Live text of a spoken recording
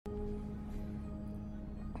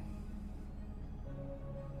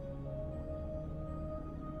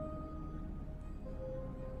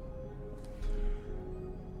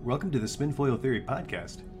Welcome to the Spinfoil Theory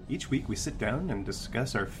podcast. Each week we sit down and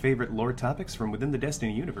discuss our favorite lore topics from within the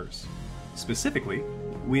Destiny universe. Specifically,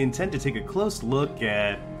 we intend to take a close look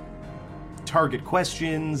at target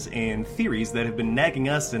questions and theories that have been nagging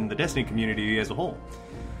us and the Destiny community as a whole.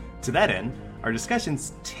 To that end, our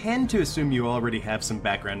discussions tend to assume you already have some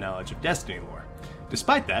background knowledge of Destiny lore.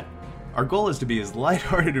 Despite that, our goal is to be as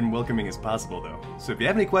lighthearted and welcoming as possible, though. So if you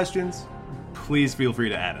have any questions, please feel free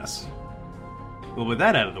to add us. Well, with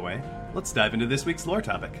that out of the way, let's dive into this week's lore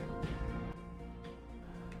topic.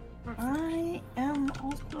 I am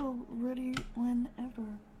also ready whenever.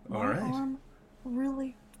 All right. My arm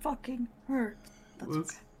really fucking hurts.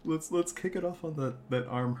 That's Let's kick it off on that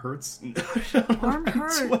arm hurts. Arm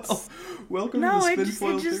hurts. Well, welcome to the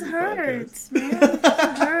Spinfoil it just Theory hurts, podcast. man. It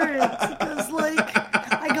just hurts because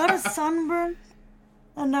I got a sunburn,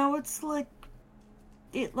 and now it's Is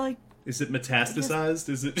it metastasized?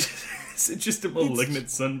 Is it just a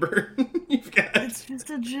malignant sunburn you've got? It's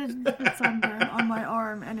just a sunburn on my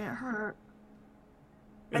arm, and it hurt.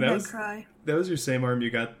 And I cry. That was your same arm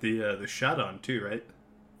you got the shot on too, right?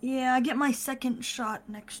 Yeah, I get my second shot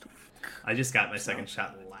next week. I just got my second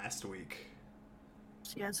shot last week.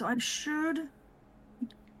 Yeah, so I should...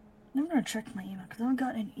 I'm gonna check my email, because I haven't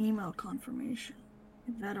gotten an email confirmation.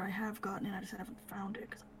 That I have gotten it, I just haven't found it,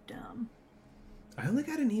 because I'm dumb. I only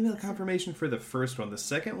got an email confirmation for the first one. The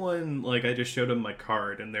second one, I just showed them my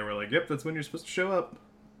card, and they were like, yep, that's when you're supposed to show up.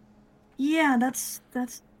 Yeah, that's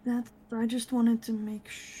I just wanted to make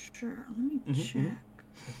sure. Let me check. Mm-hmm.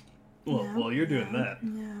 Well, Yeah, while you're doing that,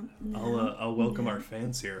 Yeah. I'll welcome our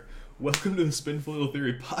fans here. Welcome to the Spinfoil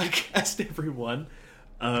Theory podcast, everyone.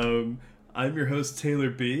 I'm your host,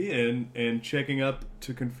 Taylor-B, and checking up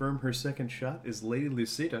to confirm her second shot is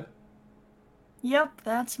LadyLucida. Yep,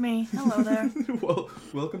 that's me. Hello there. Well,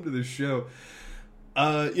 welcome to the show.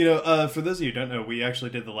 For those of you who don't know, we actually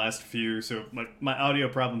did the last few, so my audio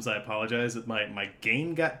problems, I apologize. My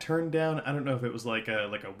gain got turned down. I don't know if it was like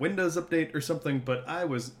a Windows update or something, but I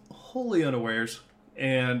was wholly unawares,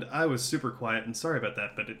 and I was super quiet, and sorry about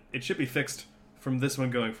that, but it should be fixed from this one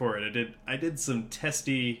going forward. I did some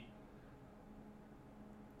testy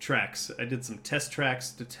tracks. I did some test tracks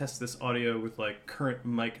to test this audio with current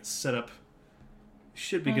mic setup.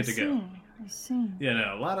 Should be good to go. I see. Yeah,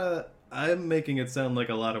 no, I'm making it sound like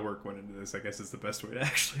a lot of work went into this. I guess is the best way to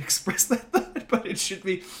actually express that thought, but it should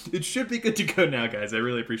be good to go now, guys. I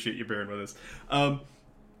really appreciate you bearing with us.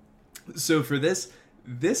 So for this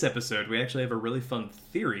episode, we actually have a really fun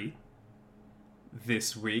theory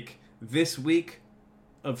this week. This week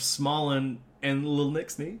of Smallin and Lil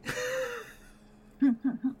Nixney.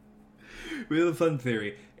 We have a fun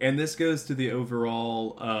theory, and this goes to the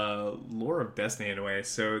overall lore of Destiny in a way.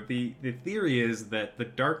 So the theory is that the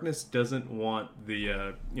darkness doesn't want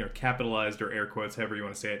the capitalized or air quotes, however you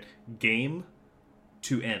want to say it, game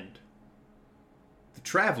to end. The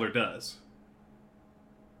Traveler does.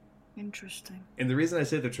 Interesting. And the reason I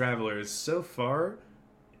say the Traveler is so far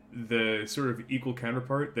the sort of equal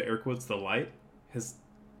counterpart, the air quotes, the light, has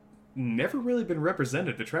never really been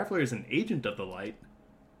represented. The Traveler is an agent of the light.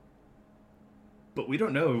 But we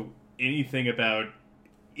don't know anything about,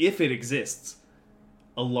 if it exists,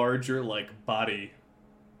 a larger, body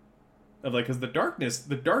of, because the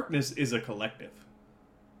darkness is a collective.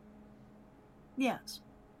 Yes.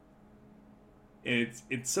 It's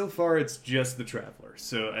so far, it's just the Traveler.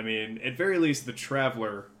 So, I mean, at very least, the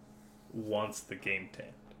Traveler wants the game to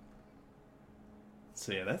end.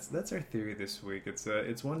 So, yeah, that's our theory this week. It's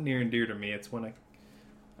one near and dear to me. It's one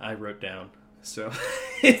I wrote down. So,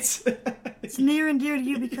 it's near and dear to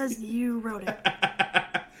you because you wrote it.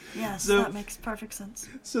 Yes, so, that makes perfect sense.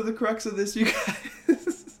 So the crux of this, you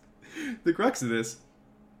guys, the crux of this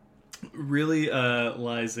really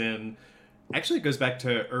lies in, actually it goes back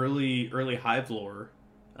to early Hive lore,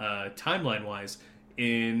 timeline-wise,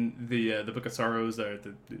 in the Book of Sorrows, or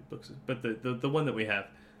the books, but the one that we have.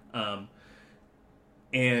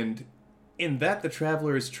 And in that, the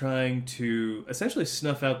Traveler is trying to essentially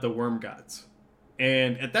snuff out the worm gods.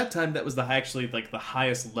 And at that time, that was the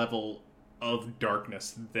highest level of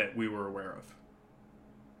darkness that we were aware of.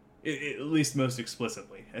 At least most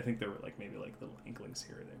explicitly. I think there were maybe little inklings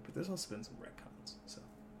here or there, but there's also been some retcons.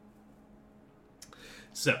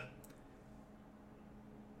 So,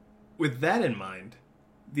 with that in mind,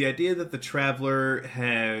 the idea that the Traveler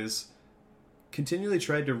has continually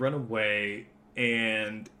tried to run away,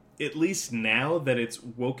 and at least now that it's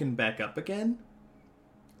woken back up again,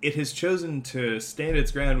 it has chosen to stand its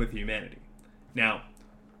ground with humanity. Now,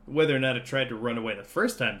 whether or not it tried to run away the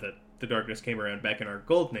first time that the darkness came around back in our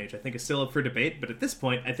golden age, I think is still up for debate, but at this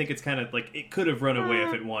point, I think it's kind of it could have run away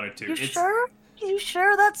if it wanted to. You sure? you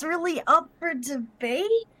sure that's really up for debate?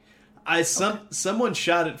 Someone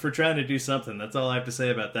shot it for trying to do something. That's all I have to say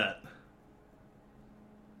about that.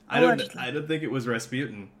 Allegedly. I don't think it was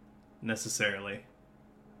Rasputin necessarily.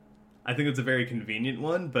 I think it's a very convenient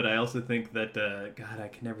one, but I also think that God, I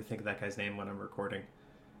can never think of that guy's name when I'm recording.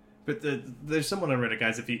 But there's someone on Reddit,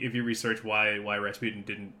 guys. If you research why Rasputin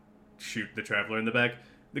didn't shoot the Traveler in the back,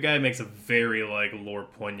 the guy makes a very like lore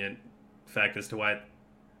poignant fact as to why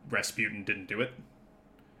Rasputin didn't do it.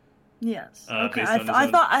 Yes. Okay.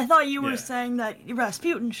 I thought you were saying that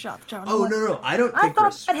Rasputin shot the Traveler. Oh no, I don't. I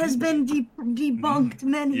thought that has been debunked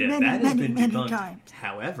many times.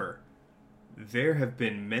 However, there have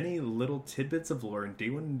been many little tidbits of lore in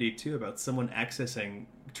D1 and D2 about someone accessing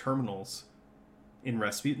terminals in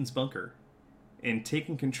Rasputin's bunker and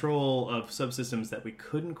taking control of subsystems that we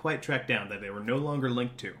couldn't quite track down, that they were no longer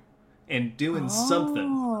linked to, and doing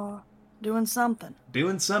something. Doing something.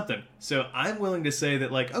 So I'm willing to say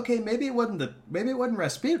that, like, okay, maybe it wasn't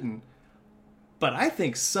Rasputin, but I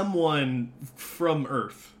think someone from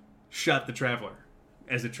Earth shot the Traveler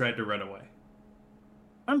as it tried to run away.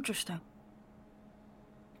 Interesting.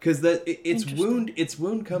 Because its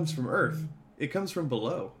wound comes from Earth. It comes from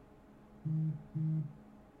below.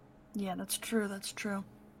 Yeah, that's true.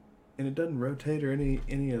 And it doesn't rotate or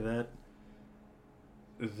any of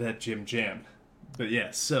that Jim Jam. But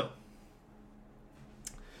yeah, so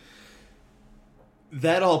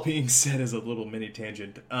that all being said is a little mini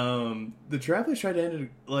tangent. The Travelers tried to end it,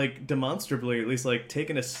 like, demonstrably, at least, like,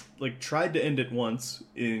 tried to end it once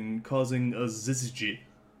in causing a ZZG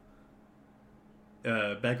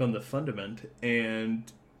back on the Fundament, and,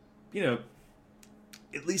 you know,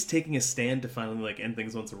 at least taking a stand to finally, like, end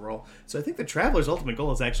things once and for all. So I think the Traveler's ultimate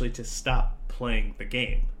goal is actually to stop playing the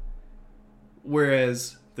game.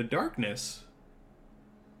 Whereas the Darkness,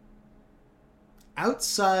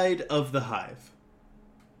 outside of the Hive,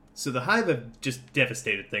 so the Hive have just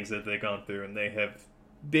devastated things that they've gone through, and they have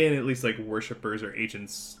been at least, like, worshippers or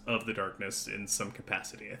agents of the Darkness in some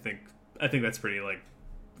capacity. I think that's pretty, like,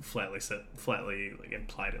 flatly like,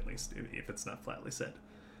 implied, at least, if it's not flatly said.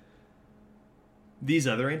 These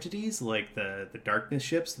other entities, like the Darkness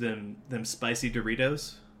ships, them spicy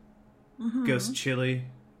Doritos, Ghost Chili,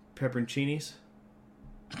 Pepperoncinis.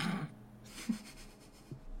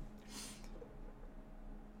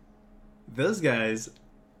 Those guys,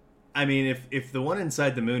 I mean, if the one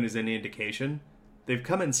inside the moon is any indication, they've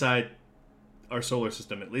come inside our solar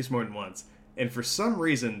system at least more than once, and for some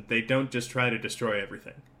reason, they don't just try to destroy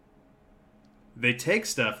everything. They take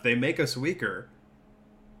stuff, they make us weaker,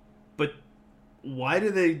 but why do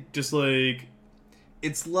they just, like...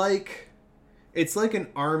 It's like an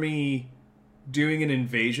army doing an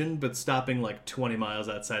invasion, but stopping, like, 20 miles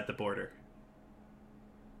outside the border.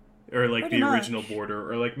 Or, like, Pretty the much. original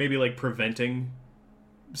border. Or, like, maybe, like,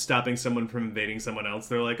 stopping someone from invading someone else.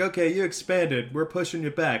 They're like, okay, you expanded, we're pushing you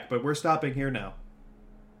back, but we're stopping here now.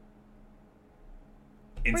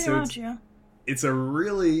 And Pretty so much, yeah. it's a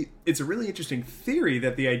really interesting theory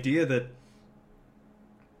that the idea that,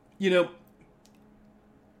 you know,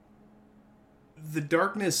 the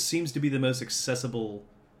Darkness seems to be the most accessible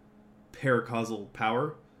paracausal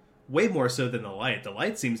power, way more so than the light. The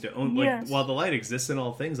light seems to own, like, Yes. while the light exists in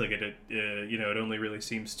all things, like it only really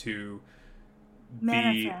seems to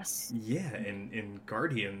Manifest. be, in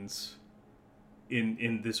Guardians,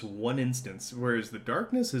 in this one instance, whereas the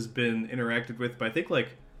Darkness has been interacted with by, I think,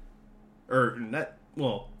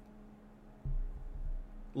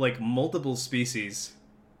 multiple species,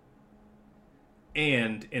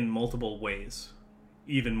 and in multiple ways,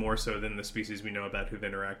 even more so than the species we know about who've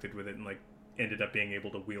interacted with it and, like, ended up being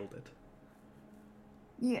able to wield it.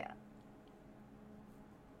 Yeah.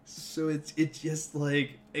 So it's just,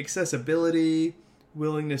 like, accessibility,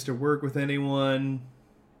 willingness to work with anyone,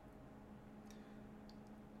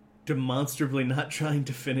 demonstrably not trying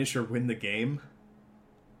to finish or win the game.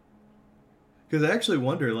 Because I actually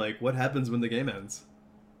wonder, like, what happens when the game ends?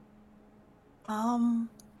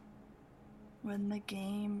 When the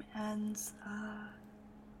game ends,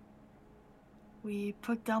 we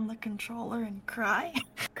put down the controller and cry.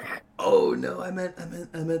 Oh no, I meant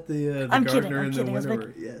the I'm gardener kidding, and the I was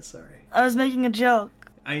winnower. Yeah, sorry. I was making a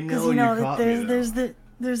joke. I know Because you that caught me,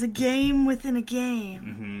 there's a game within a game.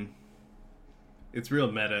 Mm-hmm. It's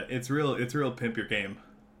real meta. It's real pimp your game.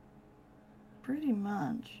 Pretty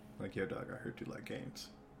much. Like, yo, dog, I heard you like games.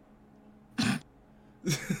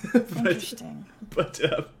 Interesting.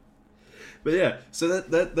 But yeah, so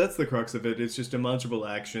that's the crux of it. It's just demonstrable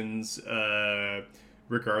actions,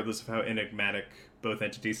 regardless of how enigmatic both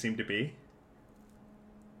entities seem to be.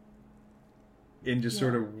 in just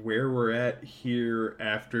sort of where we're at here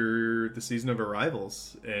after the season of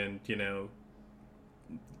arrivals and,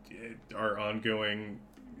 our ongoing,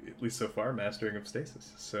 at least so far, mastering of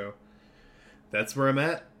stasis. So that's where I'm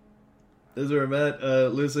at.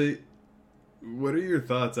 Lucy, what are your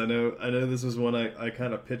thoughts? I know this was one I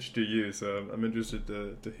kind of pitched to you, so I'm interested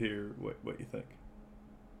to hear what you think.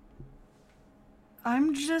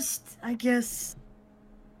 I'm just, I guess,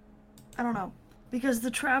 I don't know, because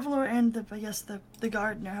the Traveler and the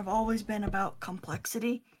Gardener have always been about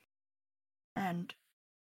complexity, and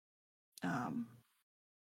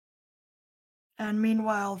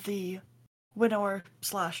meanwhile the Winnower /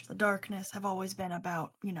 the Darkness have always been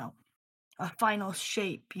about, a final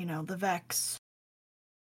shape, the Vex.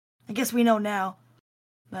 I guess we know now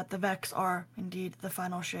that the Vex are indeed the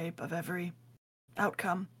final shape of every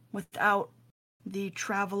outcome, without the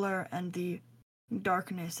Traveler and the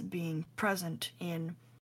Darkness being present in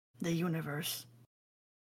the universe.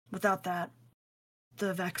 Without that,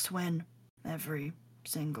 the Vex win every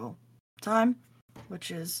single time, which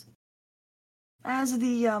is, as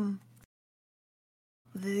the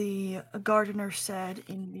Gardener said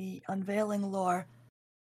in the unveiling lore,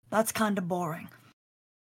 that's kind of boring.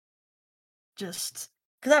 Just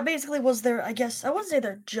because that basically was their, I guess, I wouldn't say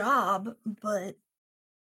their job, but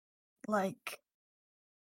like,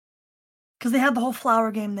 because they had the whole flower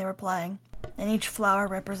game they were playing, and each flower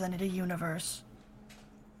represented a universe,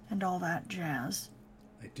 and all that jazz.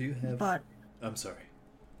 I do have... But... I'm sorry.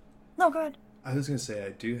 No, go ahead. I was going to say, I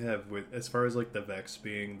do have, as far as like the Vex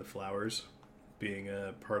being the flowers, being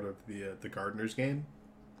a part of the Gardener's game.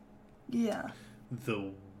 Yeah.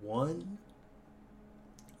 The one...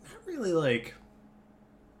 Not really like...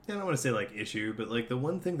 I don't want to say like issue, but like the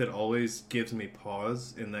one thing that always gives me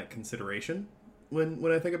pause in that consideration when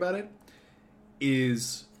I think about it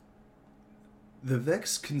is the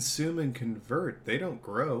Vex consume and convert. They don't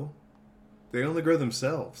grow. They only grow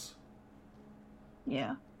themselves.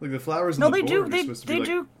 Yeah. Like the flowers on the board are supposed to be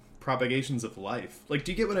like propagations of life. Like,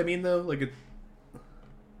 do you get what I mean though? Like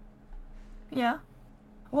Yeah.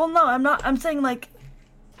 Well, no, I'm not. I'm saying like,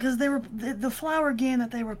 because they were the flower game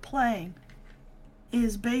that they were playing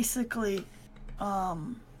is basically,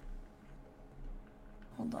 hold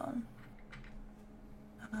on.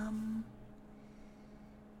 I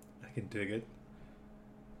can dig it.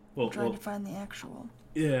 Well, I'm trying to find the actual.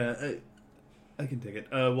 Yeah, I can dig it.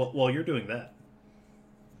 While you're doing that,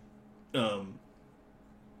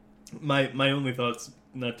 my only thoughts,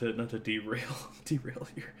 not to derail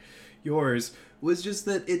yours, was just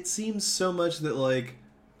that it seems so much that like,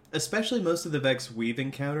 especially most of the Vex we've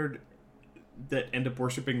encountered that end up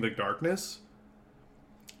worshipping the darkness,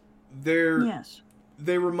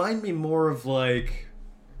 they remind me more of like,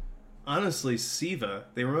 honestly, Siva.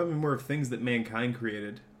 They remind me more of things that mankind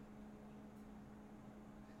created.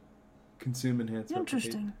 Consume, enhance,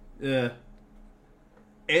 Interesting. Replicate.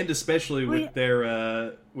 Yeah. And especially with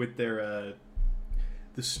their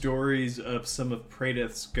the stories of some of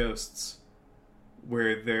Praedyth's ghosts,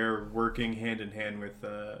 where they're working hand in hand with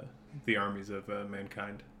the armies of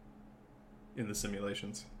mankind in the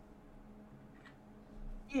simulations.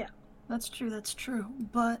 Yeah, that's true.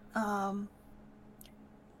 But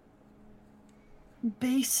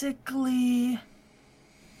basically,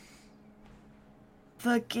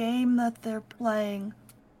 the game that they're playing,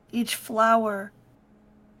 each flower,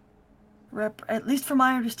 at least from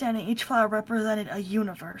my understanding, each flower represented a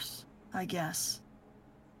universe, I guess.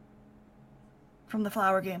 From the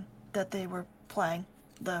flower game that they were playing,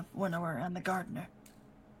 the Winnower and the Gardener.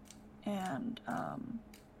 And,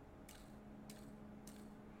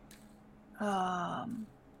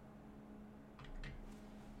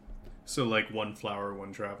 So, like, one flower,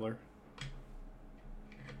 one traveler?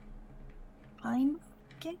 I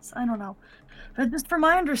guess? I don't know. But just from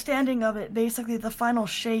my understanding of it, basically the final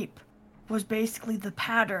shape was basically the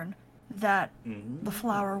pattern that the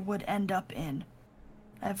flower would end up in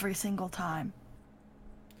every single time.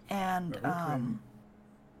 And,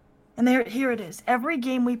 and here it is. Every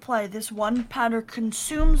game we play, this one pattern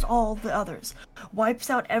consumes all the others, wipes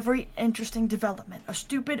out every interesting development, a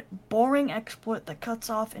stupid, boring exploit that cuts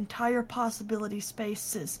off entire possibility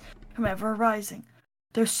spaces from ever arising.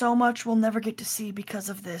 There's so much we'll never get to see because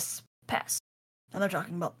of this pest. And they're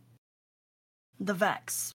talking about the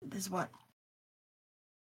Vex, is what.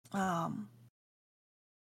 I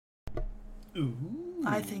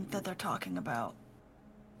think that they're talking about.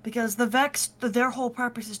 Because the Vex, their whole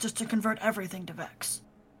purpose is just to convert everything to Vex.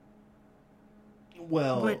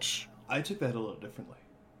 Well, I took that a little differently.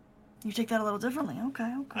 You take that a little differently?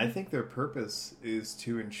 Okay. I think their purpose is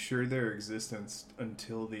to ensure their existence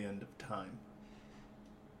until the end of time.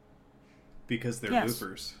 because they're Yes.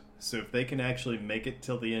 loopers. So if they can actually make it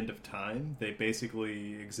till the end of time, they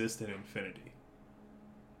basically exist in infinity.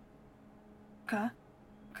 Okay.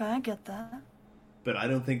 Okay, I get that. But I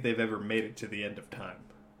don't think they've ever made it to the end of time.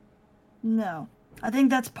 No. I think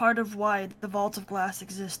that's part of why the Vault of Glass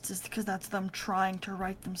exists, is because that's them trying to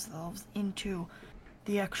write themselves into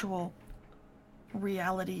the actual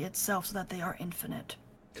reality itself so that they are infinite.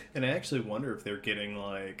 And I actually wonder if they're getting,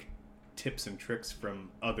 like, tips and tricks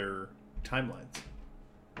from other timelines.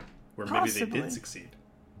 Where maybe they Possibly. did succeed.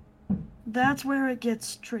 That's where it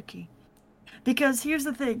gets tricky. Because here's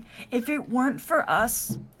the thing, if it weren't for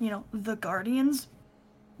us, the Guardians,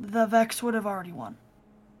 the Vex would have already won.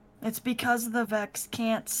 It's because the Vex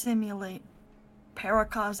can't simulate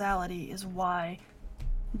paracausality is why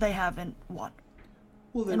they haven't won.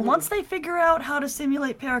 Well, And once they figure out how to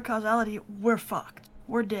simulate paracausality, we're fucked.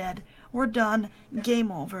 We're dead. We're done.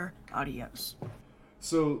 Game over. Adios.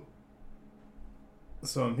 So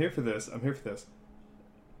I'm here for this.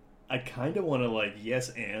 I kind of want to, like, yes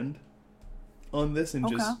and on this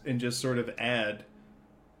and just sort of add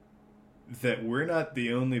that we're not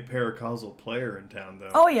the only paracausal player in town,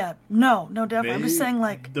 though. Oh yeah, no, definitely. I'm just saying,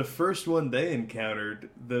 like, the first one they encountered,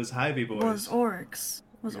 those Hyvie boys, was Oryx.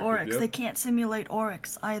 Yep. They can't simulate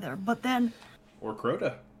Oryx either. But then, or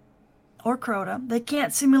Crota. They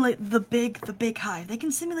can't simulate the big hive. They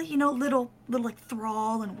can simulate, little like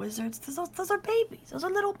Thrall and Wizards. Those are babies. Those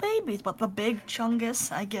are little babies. But the big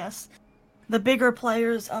Chungus, I guess, the bigger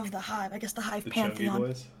players of the hive, I guess the hive pantheon, chunky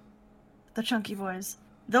boys. The chunky boys,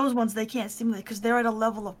 those ones they can't simulate because they're at a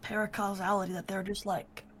level of paracausality that they're just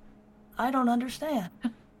like, I don't understand.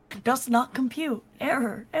 Does not compute.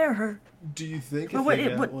 Error. Do you think But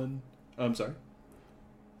if they got one? Oh, I'm sorry.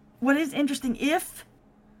 What is interesting,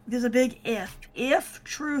 there's a big if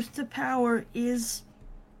truth to power is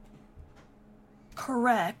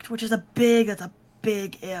correct, which is that's a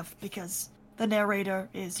big if, because the narrator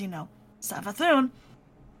is, Savathun.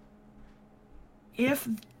 If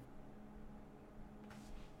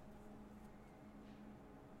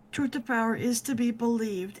truth to power is to be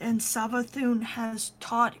believed, and Savathun has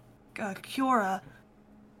taught Kiora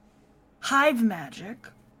hive magic,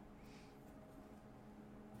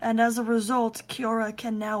 and as a result, Kiora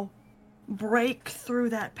can now break through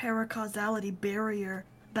that paracausality barrier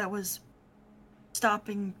that was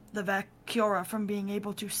stopping the Kiora from being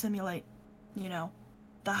able to simulate,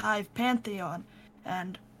 the hive pantheon.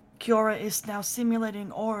 And Kiora is now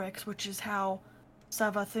simulating Oryx, which is how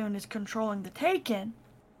Savathun is controlling the Taken.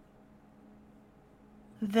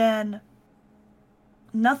 Then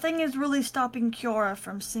nothing is really stopping Kiora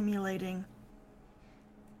from simulating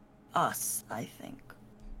us, I think.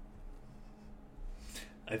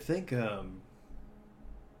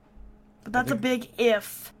 But that's a big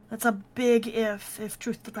if. That's a big if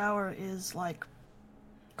truth to power is, like,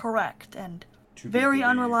 correct, and very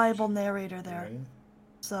unreliable narrator there. Right.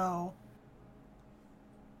 So.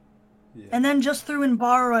 Yeah. And then just threw in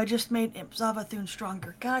Borrow, I just made Savathun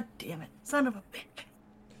stronger. God damn it. Son of a bitch.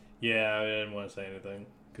 Yeah, I didn't want to say anything,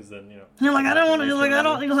 because then, You're like, I don't want to,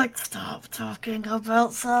 you're like, stop talking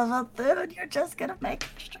about Savathun, you're just gonna make it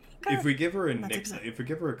stronger. If we give her if we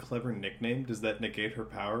give her a clever nickname, does that negate her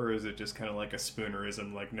power, or is it just kind of like a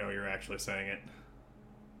spoonerism, like, no, you're actually saying it?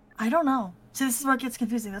 I don't know. See, this is where it gets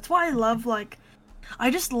confusing. That's why I love,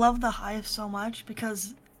 I just love the Hive so much,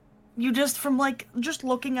 because you just, from, just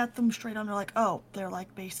looking at them straight on, they're like, oh, they're,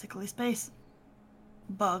 basically space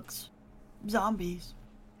bugs, zombies.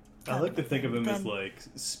 I like to think of them as,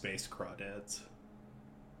 space crawdads.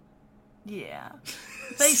 Yeah.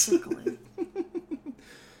 Basically.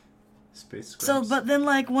 Space scrubs. So, but then,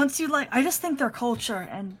 once you, I just think their culture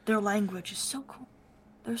and their language is so cool.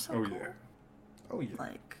 They're so cool. Yeah. Oh,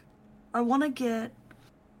 yeah. I want to get...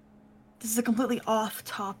 This is a completely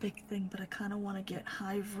off-topic thing, but I kind of want to get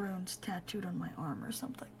Hive runes tattooed on my arm or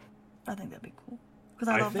something. I think that'd be cool. Because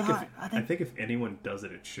I love the Hive. I think if anyone does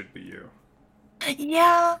it, it should be you.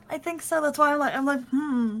 Yeah, I think so. That's why I'm like,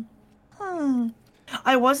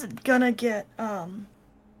 I wasn't gonna get,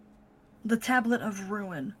 the Tablet of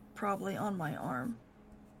Ruin, probably, on my arm.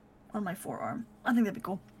 On my forearm. I think that'd be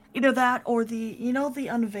cool. Either that, or the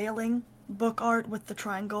unveiling book art with the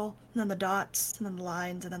triangle, and then the dots, and then the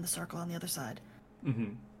lines, and then the circle on the other side.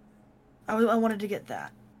 Mm-hmm. I wanted to get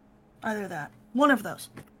that. Either that. One of those.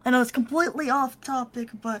 I know it's completely off topic,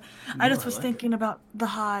 but I just was thinking about the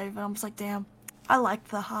Hive, and I was like, damn, I like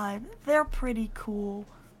the Hive. They're pretty cool.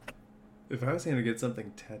 If I was going to get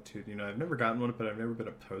something tattooed, I've never gotten one, but I've never been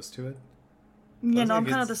opposed to it. Yeah, no, I'm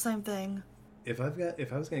kind of the same thing. If I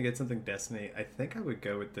was going to get something Destiny, I think I would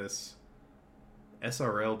go with this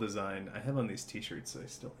SRL design I have on these T-shirts. I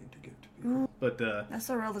still need to give to people. But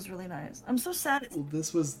SRL is really nice. I'm so sad. Well,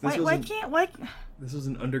 this was why this was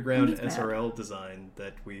an underground SRL design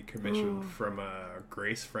that we commissioned from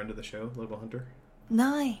Grace, friend of the show, local hunter.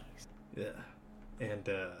 Nice. Yeah, and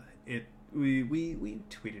we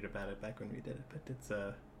tweeted about it back when we did it, but it's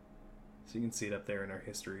so you can see it up there in our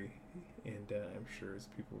history, and I'm sure as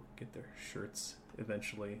people get their shirts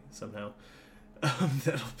eventually somehow,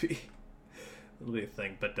 that'll be a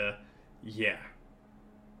thing. But yeah,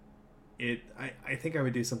 I think I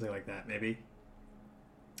would do something like that maybe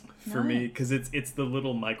for me, because it's the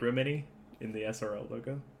little micro mini in the SRL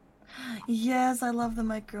logo. Yes, I love the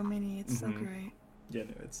micro mini. It's so great. Yeah,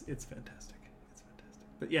 no, it's fantastic. It's fantastic.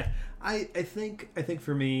 But yeah, I think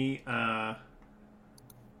for me,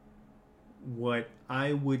 what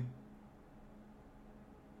I would,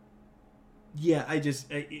 yeah,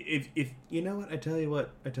 if you know what, I tell you what,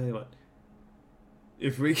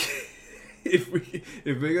 if we if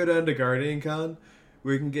we go down to Guardian Con,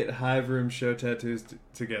 we can get Hive Room show tattoos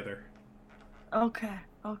together. Okay,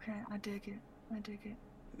 I dig it.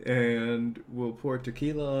 And we'll pour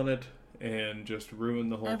tequila on it and just ruin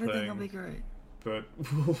the whole thing. Everything will be great. But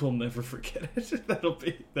we'll never forget it.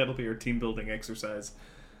 That'll be our team building exercise.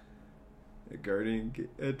 At Guardian game.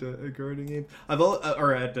 At Guardian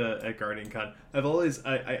Con. I've always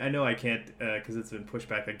I know I can't because it's been pushed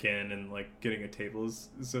back again, and like getting a table is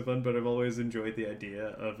so fun. But I've always enjoyed the idea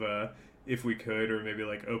of if we could, or maybe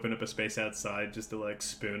like open up a space outside just to like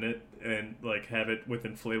spoon it and like have it with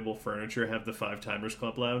inflatable furniture. Have the 5 Timers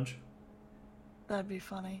Club lounge. That'd be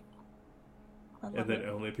funny. And then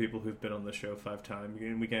only people who've been on the show 5 times,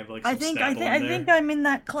 and we can have like. I think I'm in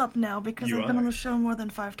that club now because I've been on the show more than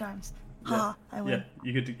 5 times. Yeah. I win.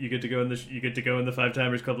 Yeah, you get to go in the 5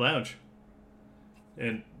 Timers Club lounge,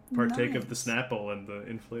 and partake of the Snapple and the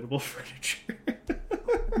inflatable furniture.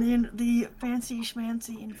 the fancy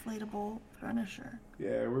schmancy inflatable furniture.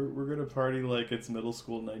 Yeah, we're gonna party like it's middle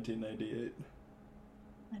school 1998.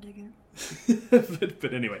 I dig it.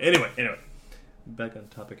 but anyway, back on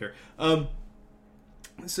topic here.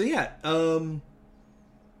 So yeah,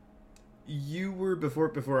 you were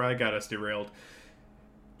before I got us derailed.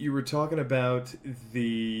 You were talking about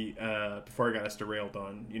the before I got us derailed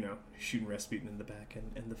on shooting Rasputin in the back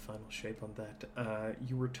and the final shape on that.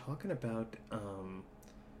 You were talking about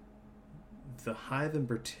the Hive in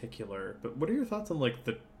particular, but what are your thoughts on like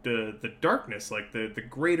the darkness, like the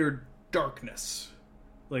greater darkness?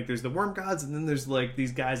 Like there's the worm gods, and then there's like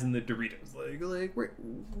these guys in the Doritos. Like what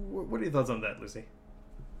are your thoughts on that, Lucy?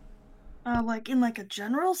 Like in like a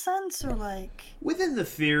general sense, or like within the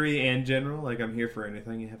theory and general. Like I'm here for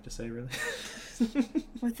anything you have to say, really.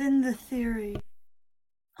 Within the theory,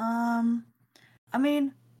 I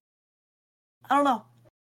mean, I don't know.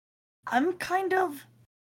 I'm kind of,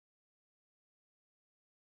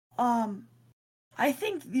 I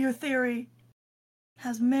think your theory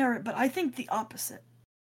has merit, but I think the opposite.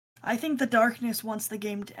 I think the darkness wants the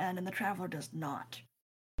game to end, and the Traveler does not.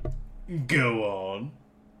 Go on.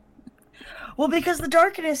 Well, because the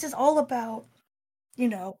darkness is all about,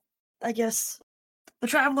 I guess, the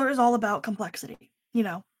Traveler is all about complexity,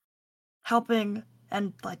 helping,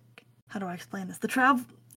 and, like, how do I explain this?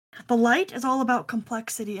 The light is all about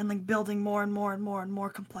complexity and, like, building more and more and more and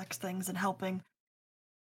more complex things and helping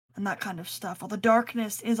and that kind of stuff. While the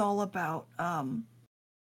darkness is all about,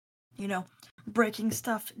 breaking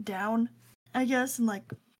stuff down, I guess, and, like,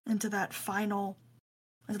 into that final,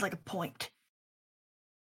 as like a point.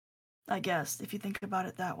 I guess, if you think about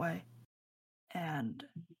it that way. And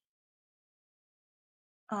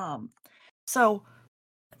so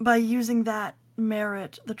by using that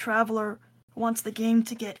merit, the Traveler wants the game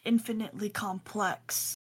to get infinitely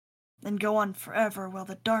complex and go on forever, while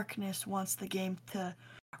the darkness wants the game to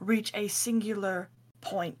reach a singular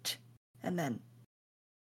point, and then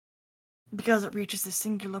because it reaches a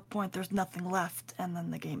singular point, there's nothing left, and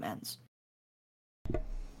then the game ends.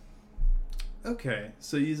 Okay,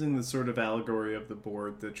 so using the sort of allegory of the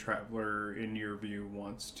board, the Traveler, in your view,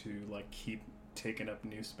 wants to like keep taking up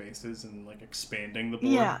new spaces and like expanding the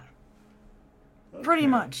board. Yeah, okay. Pretty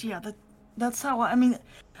much. Yeah, that's how I mean.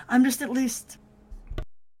 I'm just at least,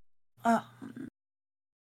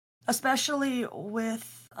 especially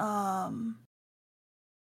with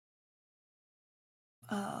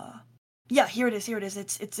yeah. Here it is.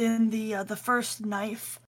 It's in the first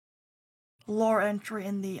knife lore entry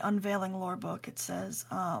in the Unveiling lore book. It says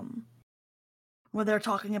where they're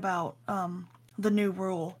talking about the new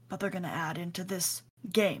rule that they're going to add into this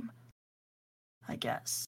game, I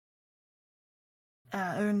guess.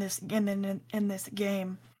 In this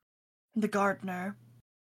game, the gardener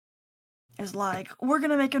is like, we're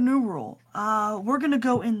gonna make a new rule. We're gonna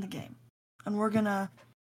go in the game, and we're gonna,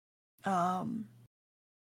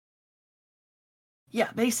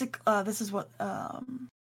 this is what, a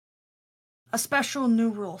special new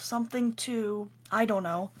rule, something to, I don't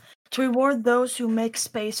know, to reward those who make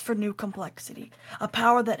space for new complexity, a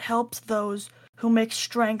power that helps those who make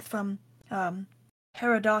strength from,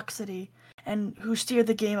 paradoxity, and who steer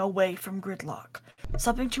the game away from gridlock.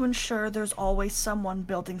 Something to ensure there's always someone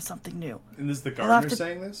building something new. And this is the gardener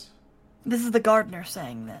saying this? This is the gardener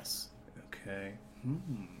saying this. Okay.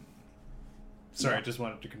 Sorry, I just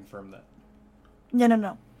wanted to confirm that.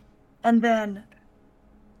 No. And then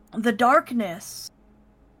the darkness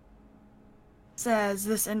says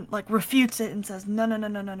this and like refutes it and says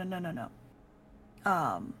no.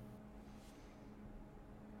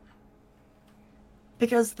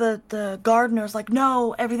 Because the gardener's like,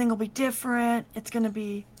 no, everything will be different. There's gonna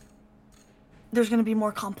be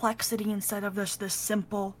more complexity instead of this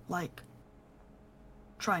simple like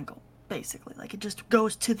triangle, basically. Like it just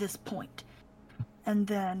goes to this point. And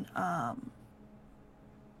then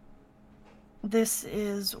this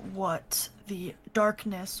is what the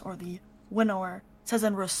darkness or the winnower says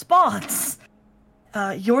in response.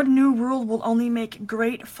 Your new rule will only make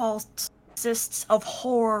great false cysts of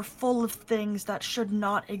horror full of things that should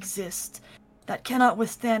not exist, that cannot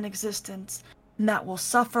withstand existence, and that will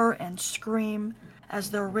suffer and scream as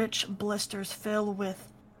their rich blisters fill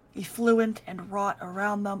with effluent and rot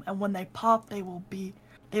around them, and when they pop, they will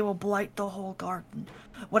blight the whole garden.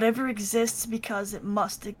 Whatever exists because it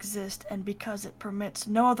must exist, and because it permits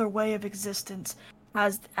no other way of existence,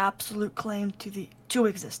 has absolute claim to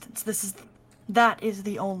existence. That is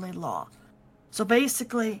the only law. So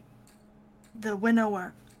basically, the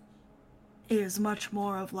winnower is much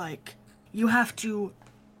more of like, you have to,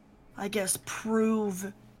 I guess,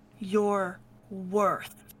 prove your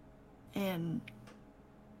worth in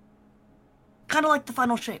kind of like the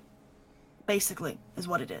final shape, basically, is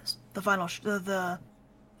what it is. The final the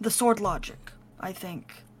sword logic, I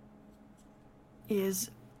think,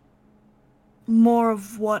 is more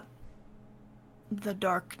of what the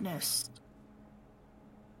darkness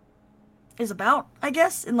is about, I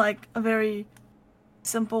guess, in like a very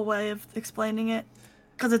simple way of explaining it.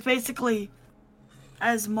 Because it's basically,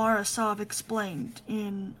 as Marasov explained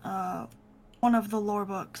in one of the lore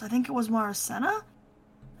books, I think it was Marasena?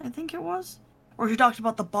 I think it was? Or he talked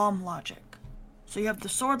about the bomb logic. So you have the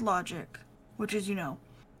sword logic, which is,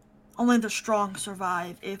 only the strong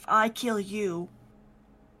survive. If I kill you,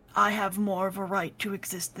 I have more of a right to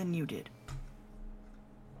exist than you did.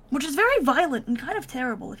 Which is very violent and kind of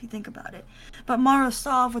terrible if you think about it. But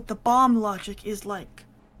Marasov with the bomb logic is like,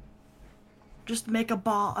 just make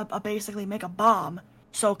basically make a bomb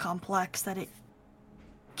so complex that it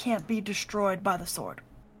can't be destroyed by the sword.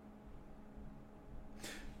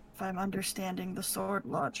 If I'm understanding the sword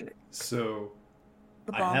logic. So,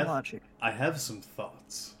 the bomb logic. I have some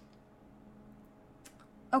thoughts.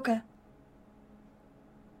 Okay.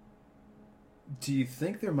 Do you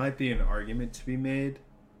think there might be an argument to be made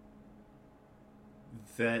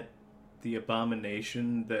that the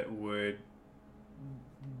abomination that would,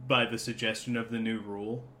 by the suggestion of the new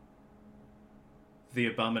rule, the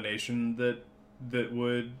abomination that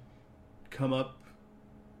would come up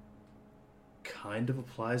kind of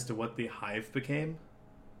applies to what the hive became?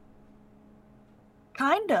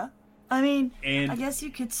 Kinda. I mean, I guess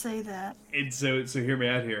you could say that. And so hear me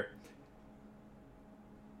out here.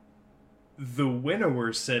 The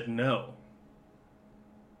winnower said no.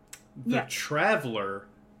 The traveler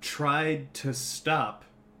tried to stop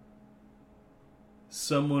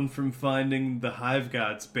someone from finding the hive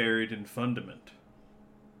gods buried in Fundament.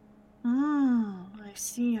 I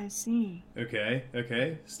see.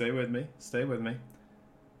 Okay. Stay with me.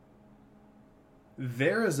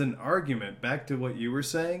 There is an argument, back to what you were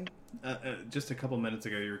saying, just a couple minutes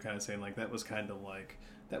ago you were kind of saying like that was kind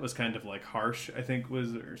of like harsh, I think,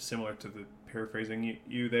 or similar to the paraphrasing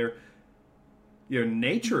you there.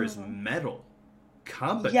 Nature is metal.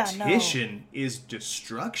 Competition is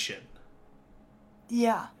destruction.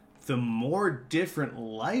 Yeah. The more different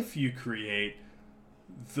life you create,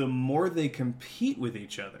 the more they compete with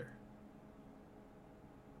each other.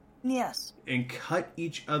 Yes. And cut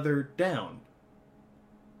each other down.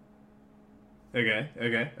 Okay.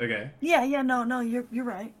 Yeah, no, you're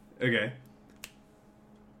right. Okay.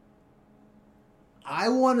 I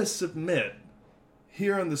want to submit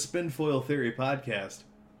here on the Spinfoil Theory podcast,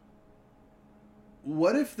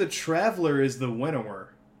 what if the traveler is the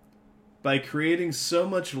winnower by creating so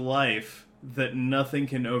much life that nothing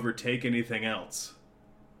can overtake anything else?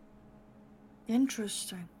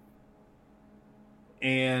 Interesting.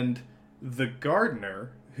 And the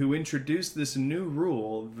gardener who introduced this new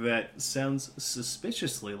rule that sounds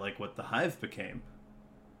suspiciously like what the hive became.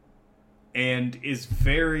 And is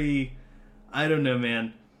very... I don't know,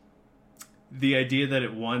 man. The idea that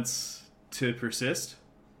it wants to persist...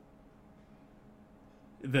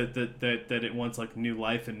 That it wants, like, new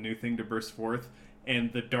life and new thing to burst forth,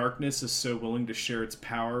 and the darkness is so willing to share its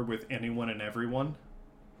power with anyone and everyone.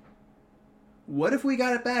 What if we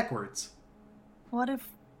got it backwards? What if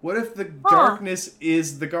the darkness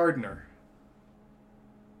is the gardener?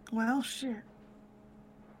 Well, shit.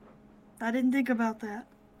 I didn't think about that.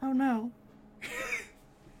 Oh, no.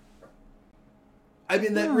 I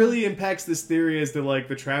mean, that really impacts this theory as to, like,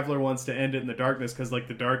 the Traveler wants to end it in the darkness because, like,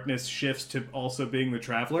 the darkness shifts to also being the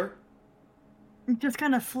Traveler. It just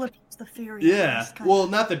kind of flips the theory. Yeah. Well,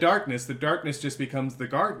 not the darkness. The darkness just becomes the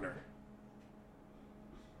gardener.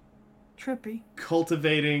 Trippy.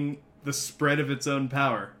 Cultivating the spread of its own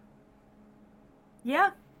power.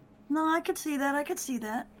 Yeah. No, I could see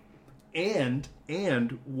that. And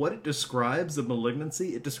what it describes, a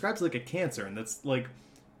malignancy, it describes like a cancer, and that's like...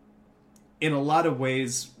 In a lot of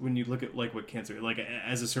ways, when you look at like what cancer, like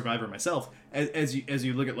as a survivor myself, as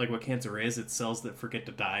you look at like what cancer is, it's cells that forget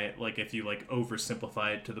to die. Like if you like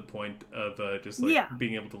oversimplify it to the point of just like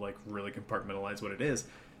being able to like really compartmentalize what it is,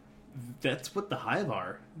 that's what the hive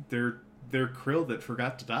are. They're krill that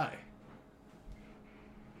forgot to die.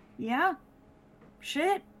 Yeah.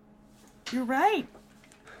 Shit. You're right.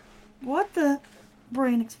 What the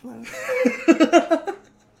brain explode?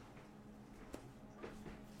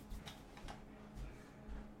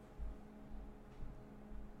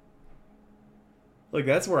 Like,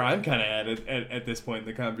 that's where I'm kind of at this point in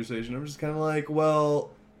the conversation. I'm just kind of like,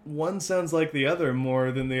 well, one sounds like the other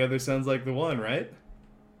more than the other sounds like the one, right?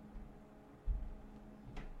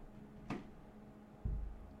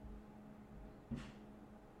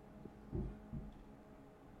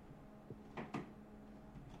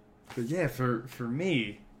 But yeah, for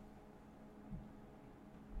me,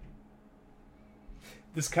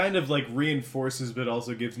 this kind of, like, reinforces but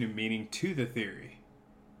also gives new meaning to the theory.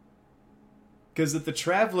 Because if the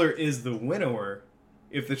Traveler is the winnower,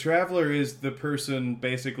 if the Traveler is the person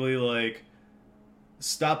basically, like,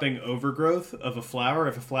 stopping overgrowth of a flower,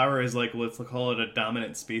 if a flower is, like, let's call it a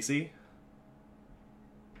dominant species,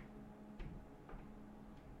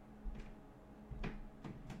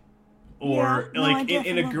 or,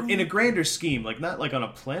 in a grander scheme, like, not, like, on a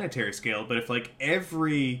planetary scale, but if, like,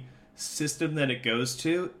 every system that it goes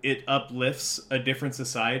to, it uplifts a different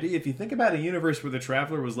society. If you think about a universe where the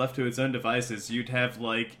Traveler was left to its own devices, you'd have,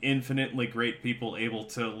 like, infinitely great people able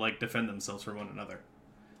to, like, defend themselves from one another.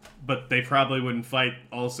 But they probably wouldn't fight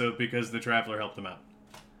also because the Traveler helped them out.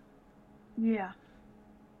 Yeah.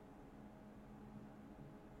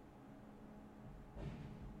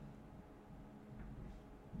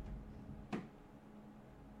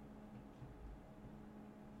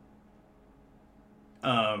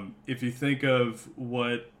 If you think of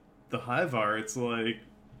what the hive are, it's like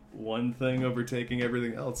one thing overtaking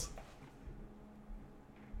everything else.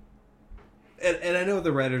 And I know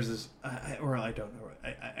the writers is, I don't know.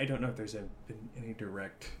 I don't know if there's been any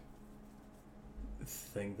direct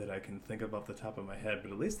thing that I can think of off the top of my head,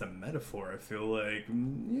 but at least the metaphor, I feel like,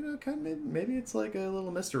 kind of maybe it's like a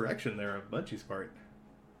little misdirection there on Bungie's part.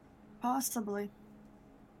 Possibly.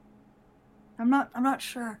 I'm not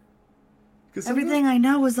sure. Everything I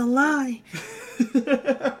know is a lie.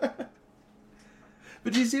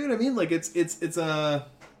 But you see what I mean? Like it's a...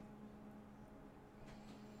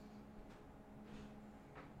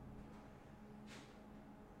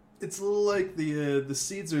 It's a little like the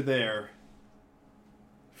seeds are there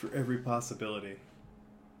for every possibility.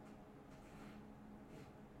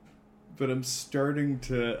 But I'm starting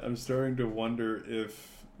to wonder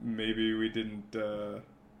if maybe we didn't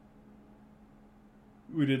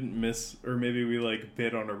miss, or maybe we like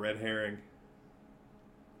bit on a red herring.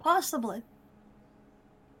 Possibly.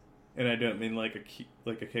 And I don't mean like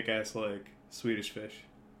a kick-ass like Swedish fish.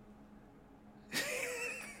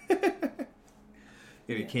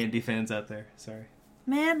 Any candy fans out there? Sorry.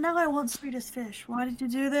 Man, now I want Swedish fish. Why did you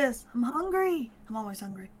do this? I'm hungry. I'm always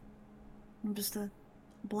hungry. I'm just a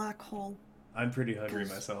black hole. I'm pretty hungry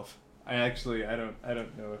myself. I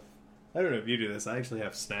don't know if you do this. I actually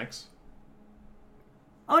have snacks.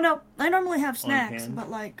 Oh no, I normally have snacks, but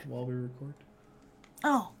like while we record.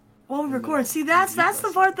 Oh, while we record. See, that's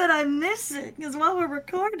the part that I'm missing, is while we're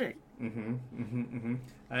recording.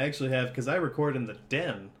 I actually have, because I record in the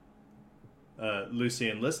den. Lucy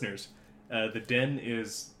and listeners, the den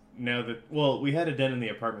is now that, well, we had a den in the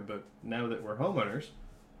apartment, but now that we're homeowners,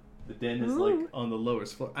 The den is like on the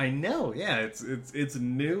lowest floor. I know, yeah, it's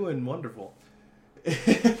new and wonderful.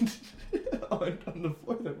 And on the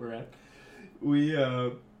floor that we're at, we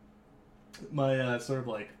my sort of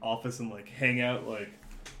like office and like hangout, like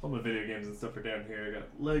all my video games and stuff are down here. I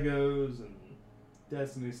got Legos and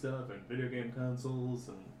Destiny stuff and video game consoles,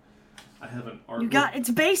 and I have an artwork. It's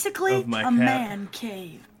basically a man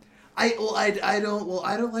cave. I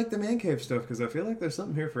don't like the man cave stuff because I feel like there's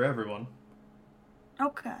something here for everyone.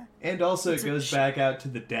 Okay. And also it goes back out to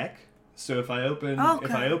the deck. So if I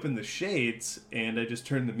open the shades and I just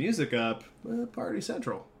turn the music up, party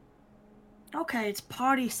central. Okay, it's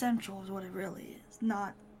party central is what it really is,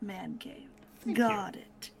 not man cave. Got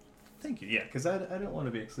it. Thank you. Yeah, because I don't want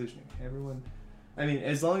to be exclusionary. Everyone, I mean,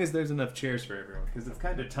 as long as there's enough chairs for everyone, because it's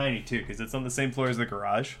kind of tiny too, because it's on the same floor as the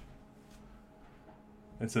garage.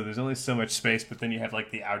 And so there's only so much space, but then you have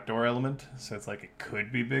like the outdoor element, so it's like it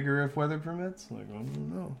could be bigger if weather permits. Like, I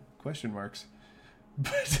don't know. Question marks.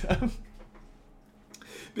 But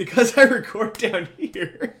because I record down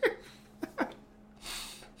here,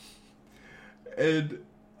 and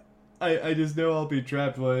I just know I'll be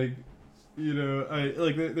trapped. Like, you know,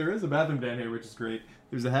 there is a bathroom down here, which is great.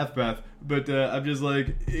 There's a half bath, but I'm just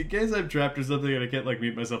like, in case I'm trapped or something and I can't like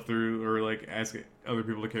mute myself through or like ask other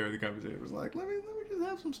people to carry the conversation. It was like, let me just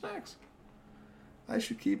have some snacks. I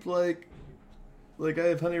should keep like I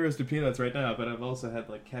have honey roasted peanuts right now, but I've also had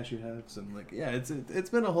like cashew halves and like, yeah, it's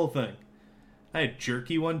been a whole thing. I had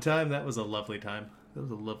jerky one time. That was a lovely time. That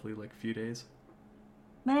was a lovely like few days.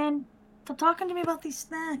 Man, stop talking to me about these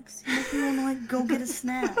snacks. You make me want to like go get a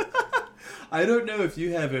snack. I don't know if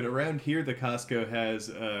you have it. Around here, the Costco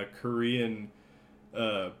has Korean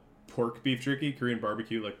pork beef jerky, Korean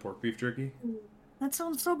barbecue, like pork beef jerky. That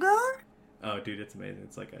sounds so good. Oh, dude, it's amazing.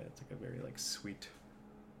 It's like a very like sweet,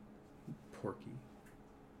 porky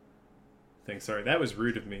thing. Sorry, that was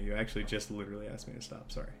rude of me. You actually just literally asked me to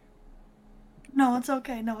stop. Sorry. No, it's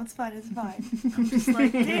okay. No, it's fine. It's fine. I'm just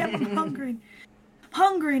like, damn, I'm hungry.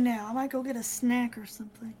 Hungry now. I might go get a snack or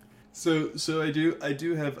something. So I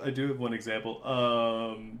do have one example.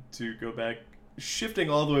 To go back, shifting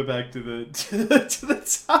all the way back to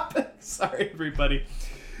the topic. Sorry, everybody.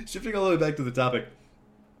 Shifting all the way back to the topic.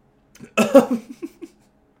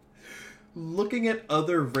 Looking at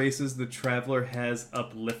other races the Traveler has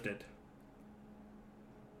uplifted.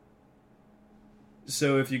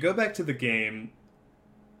 So if you go back to the game,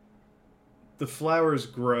 the flowers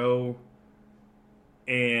grow,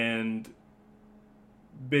 and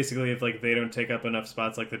basically if like they don't take up enough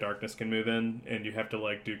spots, like the darkness can move in, and you have to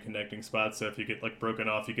like do connecting spots. So if you get like broken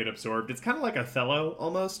off, you get absorbed. It's kind of like Othello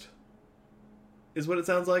almost, is what it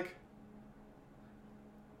sounds like.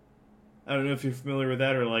 I don't know if you're familiar with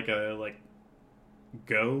that, or like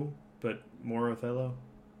Go, but more Othello.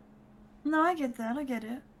 No, I get that. I get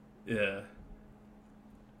it. Yeah.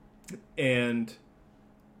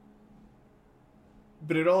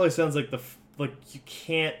 But it always sounds like you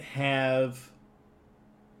can't have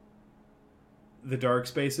the dark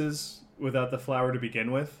spaces without the flower to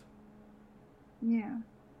begin with. Yeah.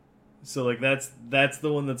 So like that's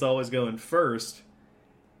the one that's always going first.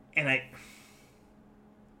 And I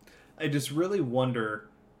just really wonder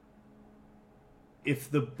if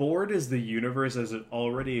the board is the universe as it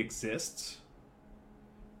already exists.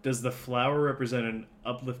 Does the flower represent an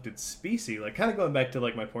uplifted species? Like, kind of going back to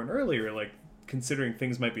like my point earlier, like considering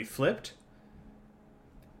things might be flipped.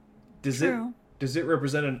 Does it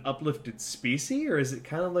represent an uplifted species, or is it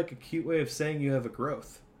kind of like a cute way of saying you have a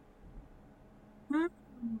growth?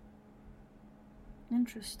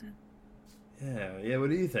 Interesting. Yeah. What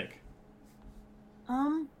do you think?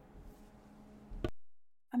 I'm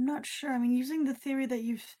not sure. I mean, using the theory that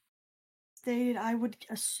you've stated, I would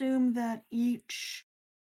assume that each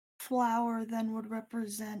flower then would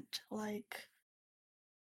represent, like,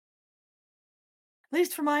 at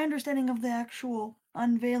least from my understanding of the actual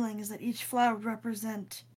unveiling, is that each flower would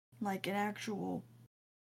represent, like, an actual,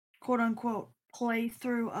 quote-unquote,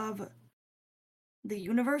 playthrough of the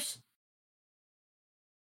universe,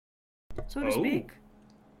 so to speak.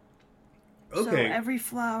 Okay. So every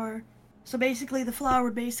flower... So basically, the flower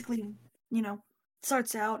would basically,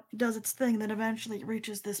 starts out, does its thing, then eventually it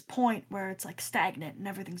reaches this point where it's, like, stagnant and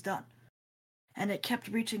everything's done. And it kept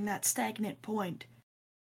reaching that stagnant point,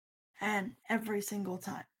 and every single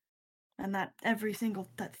time. And that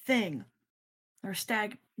thing, or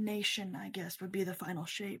stagnation, I guess, would be the final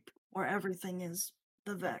shape, or everything is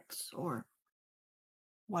the Vex, or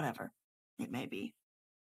whatever it may be.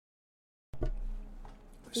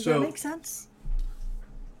 Does that make sense?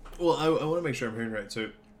 Well, I want to make sure I'm hearing right.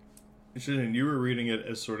 So, Shannon, you were reading it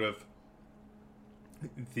as sort of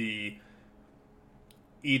the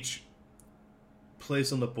each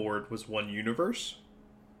place on the board was one universe.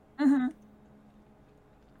 Mm-hmm.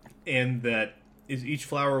 And that is each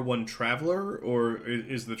flower one traveler, or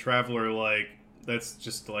is the traveler like that's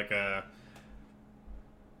just like a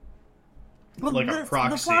a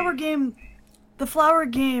proxy? The flower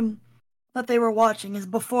game that they were watching is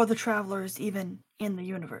before the traveler is even in the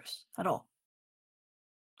universe at all.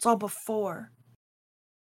 It's all before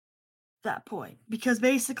that point, because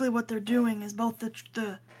basically what they're doing is both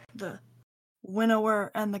the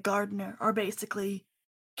winnower and the gardener are basically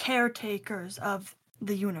caretakers of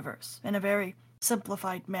the universe in a very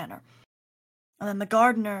simplified manner. And then the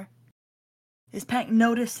gardener is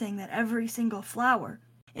noticing that every single flower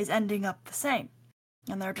is ending up the same.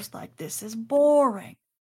 And they're just like, this is boring.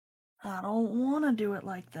 I don't want to do it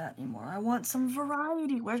like that anymore. I want some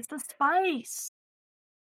variety. Where's the spice?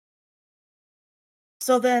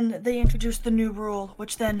 So then they introduce the new rule,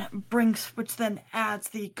 which then adds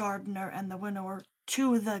the gardener and the winnower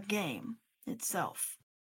to the game itself.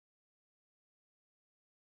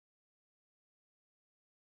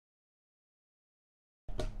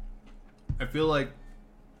 I feel like...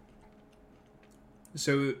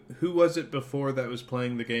 So, who was it before that was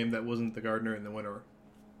playing the game that wasn't the gardener and the winnower?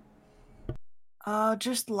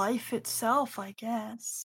 Just life itself, I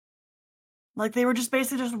guess. Like, they were just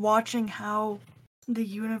basically just watching how the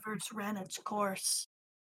universe ran its course.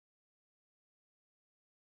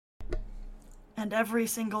 And every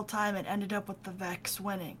single time it ended up with the Vex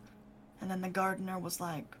winning. And then the gardener was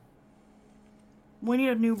like, we need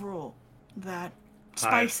a new rule that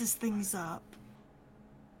spices things up.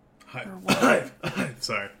 Hive.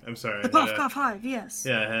 Sorry, I'm sorry. The cough, hive, yes.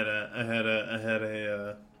 Yeah, I had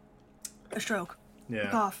a stroke. Yeah.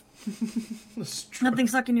 A cough. Stroke. Something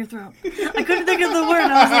stuck in your throat. I couldn't think of the word.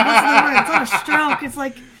 I was like, what's the word? It's not a stroke. It's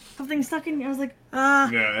like something stuck in. I was like,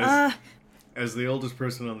 as the oldest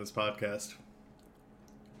person on this podcast,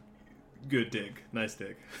 good dig, nice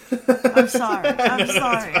dig. I'm sorry.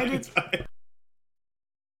 I did.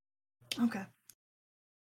 Okay.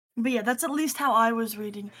 But yeah, that's at least how I was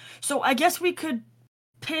reading. So I guess we could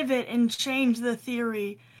pivot and change the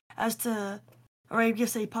theory as to, or I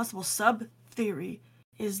guess a possible sub-theory,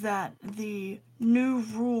 is that the new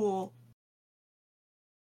rule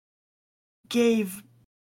gave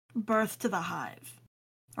birth to the hive.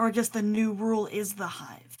 Or I guess the new rule is the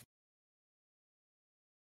hive.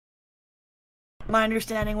 Am I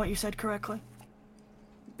understanding what you said correctly?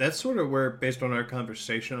 That's sort of where, based on our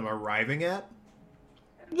conversation, I'm arriving at.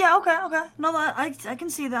 Yeah, okay. No, I can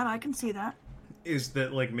see that. Is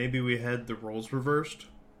that, like, maybe we had the roles reversed?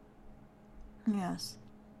 Yes.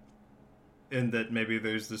 And that maybe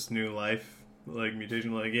there's this new life, like,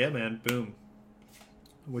 mutation, like, yeah, man, boom.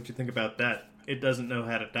 What you think about that? It doesn't know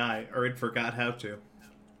how to die, or it forgot how to.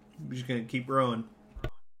 We're just gonna keep growing.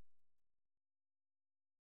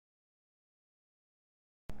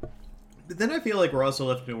 But then I feel like we're also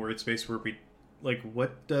left in a weird space where we, like,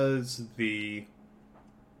 what did the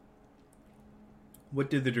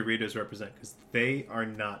Doritos represent? Because they are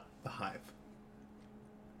not the hive.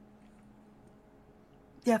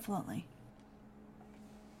 Definitely.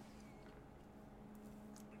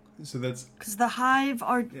 So that's... Because the hive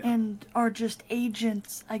are just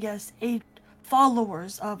agents, I guess,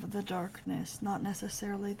 followers of the darkness, not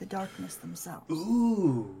necessarily the darkness themselves.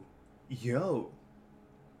 Ooh. Yo.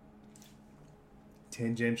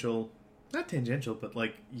 Not tangential, but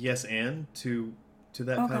like yes and to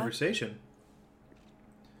that conversation.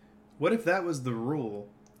 What if that was the rule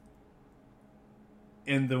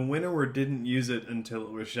and the winnower didn't use it until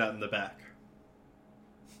it was shot in the back?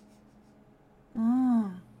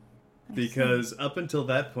 Because up until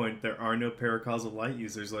that point, there are no paracausal light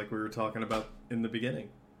users like we were talking about in the beginning.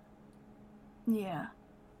 Yeah.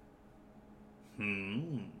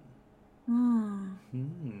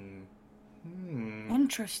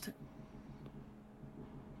 Interesting.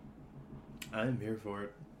 I'm here for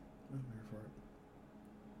it.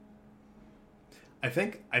 I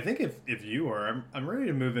think if you are, I'm ready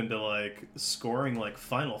to move into like scoring like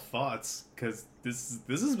final thoughts because this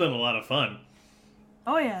has been a lot of fun.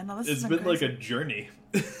 Oh yeah, no, it's been like a journey.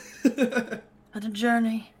 A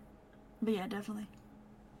journey, but yeah, definitely.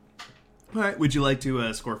 All right, would you like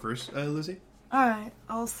to score first, Lucy? All right,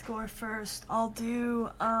 I'll score first. I'll do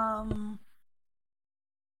I'm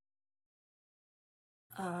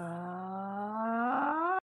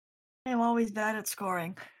always bad at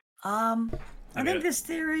scoring. I think this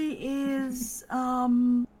theory is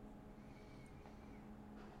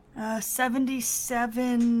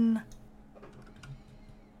 77.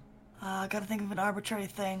 Gotta think of an arbitrary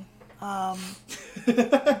thing.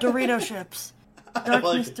 Dorito ships.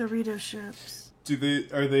 Darkness Dorito ships.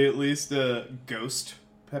 Are they at least ghost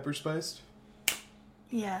pepper spiced?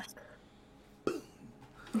 Yes.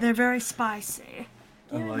 They're very spicy.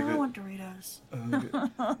 I like it. I want Doritos. Okay.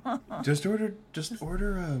 Just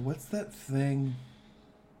order, what's that thing?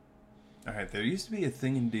 Alright, there used to be a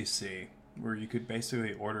thing in DC where you could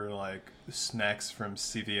basically order, like, snacks from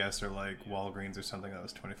CVS or, like, Walgreens or something that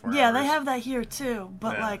was 24 hours. Yeah, they have that here, too.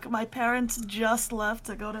 But, like, my parents just left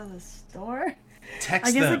to go to the store.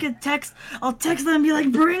 Text them. I could I'll text them and be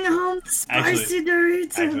like, bring home the spicy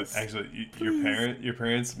Doritos. Actually, your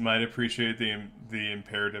parents might appreciate the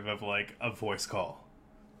imperative of, like, a voice call.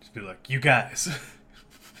 Just be like, you guys,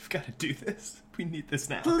 we've got to do this. We need this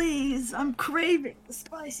now. Please, I'm craving the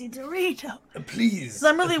spicy Dorito. Please.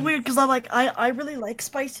 I'm really weird because I really like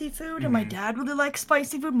spicy food, and my dad really likes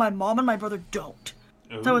spicy food. My mom and my brother don't.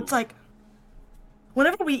 Ooh. So it's like,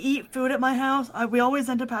 whenever we eat food at my house, we always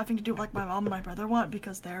end up having to do like my mom and my brother want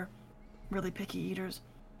because they're really picky eaters.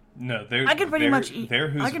 No, I can pretty much eat.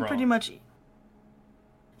 Pretty much eat.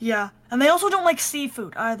 Yeah, and they also don't like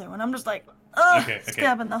seafood either. And I'm just like,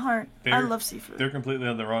 stab in the heart. I love seafood. They're completely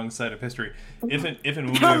on the wrong side of history. If and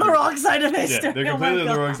when they're on the wrong side of history. Yeah, they're completely on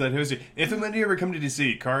the wrong side of history. If and when you ever come to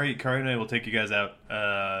DC, Kari and I will take you guys out,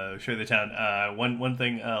 show you the town. One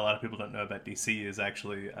thing a lot of people don't know about DC is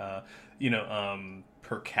actually,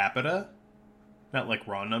 per capita, not like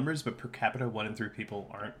raw numbers, but per capita, 1 in 3 people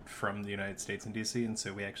aren't from the United States and DC, and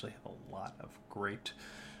so we actually have a lot of great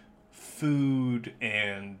food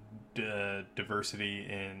and diversity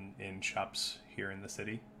in shops here in the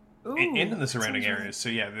city. Ooh, and in the surrounding areas. So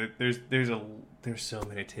yeah, there's so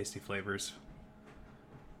many tasty flavors.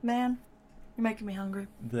 Man, you're making me hungry.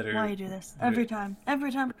 Why you do this every time?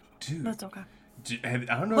 Dude, that's okay. I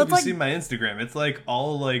don't know if you've seen my Instagram. It's like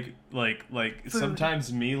all like food.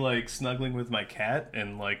 Sometimes me like snuggling with my cat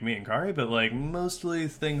and like me and Kari, but like mostly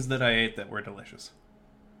things that I ate that were delicious.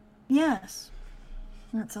 Yes.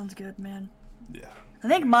 That sounds good, man. Yeah. I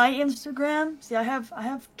think my Instagram. See, I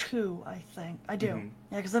have 2. I think I do. Mm-hmm.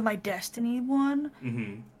 Yeah, because I have my Destiny one,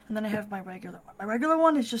 and then I have my regular one. My regular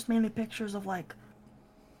one is just mainly pictures of like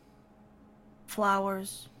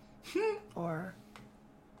flowers or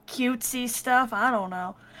cutesy stuff. I don't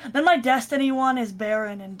know. Then my Destiny one is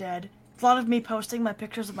barren and dead. It's a lot of me posting my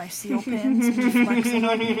pictures of my seal pins and just flexing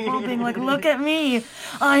on people, being like, "Look at me,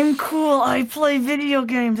 I'm cool. I play video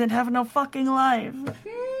games and have no fucking life."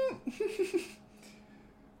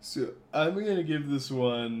 So I'm gonna give this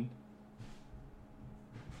one.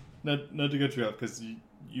 Not to cut you off because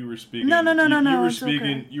you were speaking. No. You were speaking.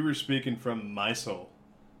 Okay. You were speaking from my soul.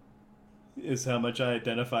 Is how much I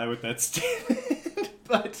identify with that statement,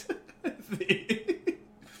 but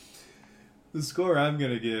the score I'm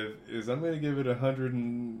gonna give is I'm gonna give it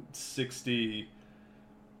 160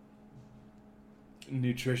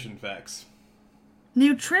 nutrition facts.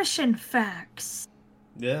 Nutrition facts.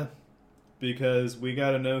 Yeah. Because we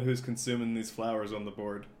gotta know who's consuming these flowers on the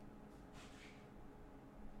board.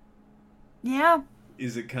 Yeah.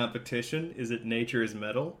 Is it competition? Is it nature is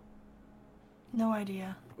metal? No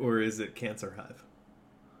idea. Or is it Cancer Hive?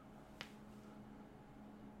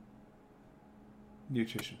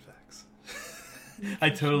 Nutrition facts. I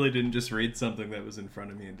totally didn't just read something that was in front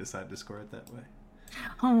of me and decide to score it that way.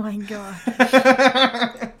 Oh my god.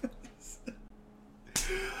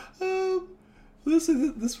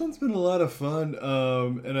 Listen, this one's been a lot of fun,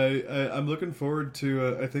 and I'm looking forward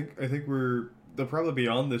to. I think they'll probably be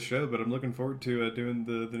on this show, but I'm looking forward to doing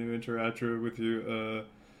the new intro outro with you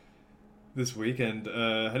this weekend.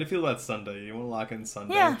 How do you feel about Sunday? You want to lock in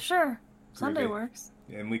Sunday? Yeah, sure. Sunday works.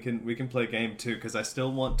 And we can play a game too, because I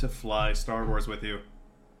still want to fly Star Wars with you.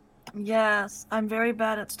 Yes, I'm very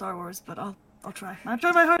bad at Star Wars, but I'll try. I'll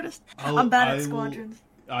try my hardest. I'm bad at squadrons.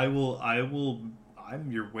 I will. I'm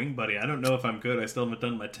your wing buddy. I don't know if I'm good. I still haven't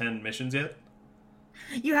done my 10 missions yet.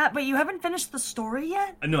 But you haven't finished the story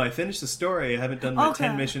yet? No, I finished the story. I haven't done my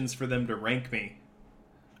 10 missions for them to rank me.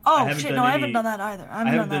 Oh shit! No, I haven't done that either. I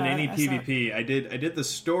haven't done any PvP. I did the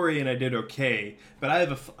story and I did okay, but I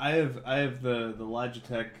have the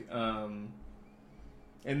Logitech,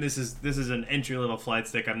 and this is an entry level flight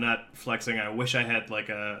stick. I'm not flexing. I wish I had like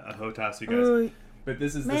a HOTAS, you guys. But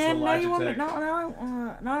this is the Logitech.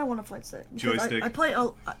 Now I want a flight stick. Joystick. I play.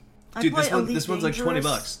 Dude, this one's like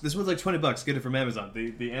 $20. This one's like $20. Get it from Amazon.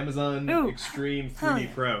 The Amazon Extreme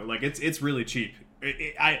 3D Pro. Like it's really cheap.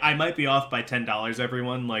 I might be off by $10,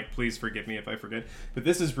 everyone. Like, please forgive me if I forget. But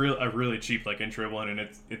this is a really cheap like intro one, and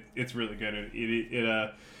it's really good.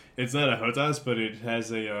 It's not a HOTAS, but it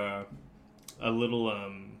has a little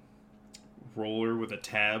roller with a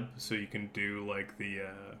tab, so you can do like the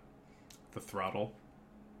throttle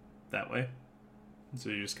that way. So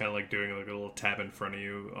you're just kind of like doing like a little tab in front of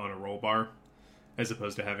you on a roll bar, as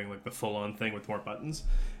opposed to having like the full-on thing with more buttons.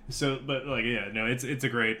 So, but like, yeah, no, it's a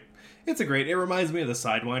great. It reminds me of the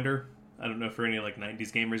Sidewinder. I don't know for any like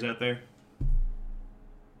 '90s gamers out there.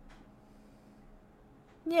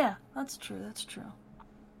 Yeah, that's true. That's true.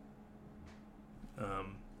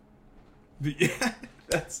 But yeah,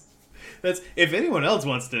 that's if anyone else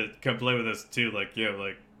wants to come play with us too, like, yeah,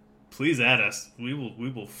 like, please add us. We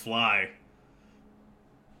will fly.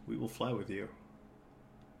 We will fly with you.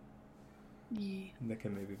 Yeah. And that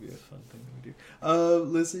can maybe be a fun thing that we do.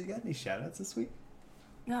 Lisa, you got any shout-outs this week?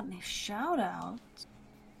 Got any shout-outs?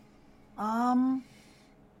 I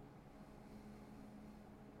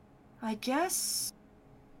guess...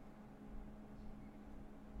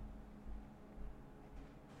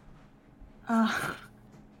 I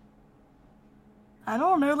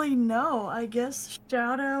don't really know. I guess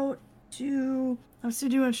shout-out to... I'm still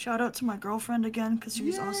doing a shout-out to my girlfriend again, because she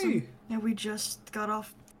was awesome. And we just got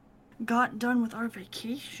done with our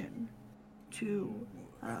vacation to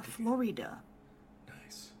Florida.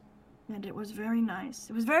 Nice. And it was very nice.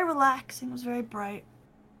 It was very relaxing. It was very bright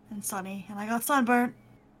and sunny. And I got sunburnt.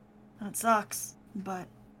 And it sucks. But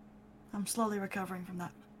I'm slowly recovering from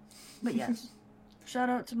that. But yes. Shout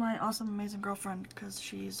out to my awesome, amazing girlfriend, because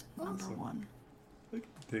she's number one.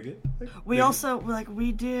 Dig it. We also,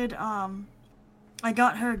 we did, I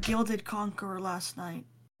got her Gilded Conqueror last night.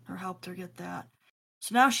 Or helped her get that.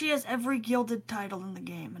 So now she has every gilded title in the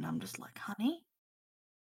game, and I'm just like, honey,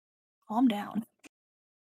 calm down.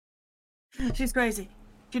 She's crazy.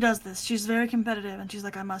 She does this. She's very competitive, and she's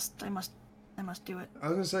like, I must do it. I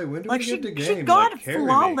was gonna say, when do we get to game? She got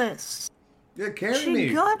flawless. Me. Yeah, carry me.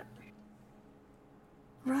 She got...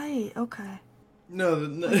 Right, okay. No,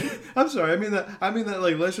 I'm sorry. I mean that.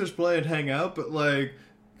 Like, let's just play and hang out, but like,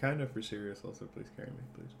 kind of for serious. Also, please carry me,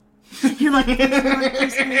 please. You're like,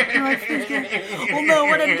 please. Well, no,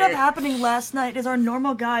 what ended up happening last night is our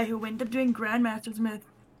normal guy who ended up doing Grandmaster's Myth,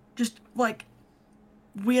 just, like,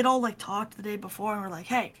 we had all, like, talked the day before, and we're like,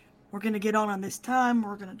 hey, we're gonna get on this time,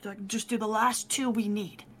 we're gonna, like, just do the last 2 we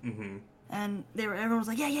need. Mm-hmm. And everyone was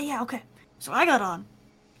like, yeah, okay. So I got on,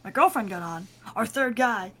 my girlfriend got on, our third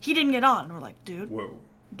guy, he didn't get on, and we're like, dude, where'd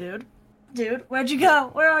you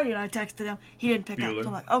go? Where are you? And I texted him, he didn't pick up, so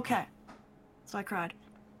I'm like, okay. So I cried.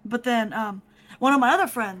 But then, one of my other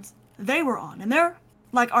friends, they were on, and they're,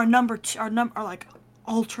 like, our like,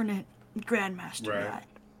 alternate Grandmaster guy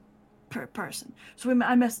person. So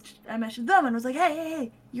I messaged them, and was like,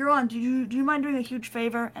 hey, you're on, do you mind doing a huge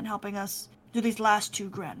favor and helping us do these last 2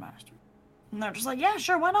 Grandmasters? And they're just like, yeah,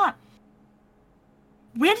 sure, why not?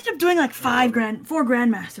 We ended up doing, like, 4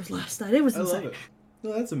 Grandmasters last night. It was insane. I love it.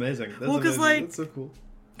 No, that's amazing. That's so cool.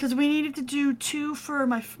 Because we needed to do 2 for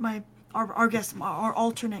our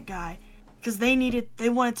alternate guy, because they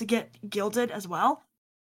wanted to get gilded as well,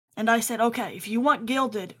 and I said, okay, if you want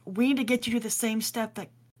gilded, we need to get you to the same step that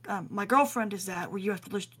my girlfriend is at, where you have to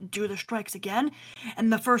just do the strikes again,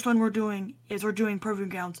 and the first one we're doing Proving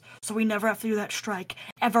Grounds, so we never have to do that strike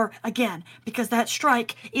ever again, because that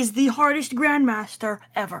strike is the hardest Grandmaster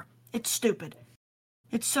ever. It's stupid.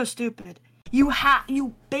 It's so stupid. You have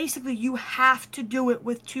to do it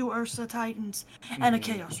with 2 Ursa Titans and a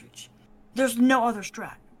Chaos Reach. There's no other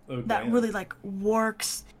strat that really, like,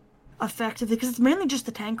 works effectively, because it's mainly just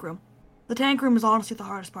the tank room. The tank room is honestly the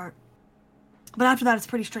hardest part. But after that, it's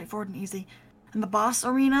pretty straightforward and easy. And the boss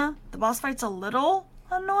fight's a little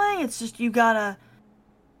annoying. It's just you gotta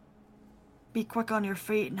be quick on your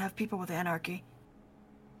feet and have people with anarchy.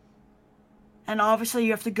 And obviously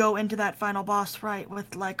you have to go into that final boss fight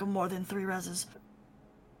with, like, more than 3 reses.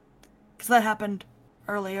 Because that happened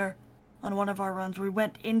earlier. On one of our runs, we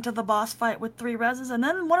went into the boss fight with 3 reses, and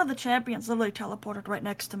then one of the champions literally teleported right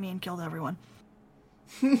next to me and killed everyone.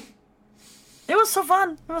 It was so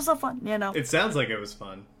fun. You know. It sounds like it was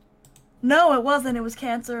fun. No, it wasn't. It was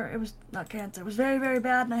cancer. It was not cancer. It was very, very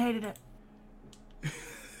bad, and I hated it.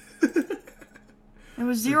 It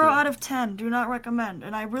was 0 out of 10. Do not recommend.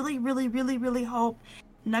 And I really, really, really, really hope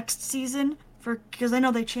next season, because I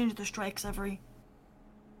know they change the strikes every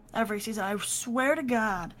season. I swear to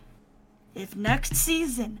God, if next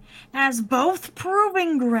season has both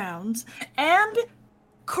Proving Grounds and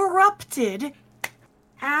Corrupted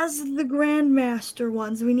as the Grandmaster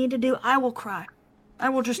ones we need to do, I will cry. I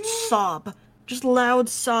will just sob. Just loud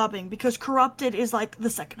sobbing, because Corrupted is, like, the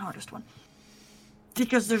second hardest one.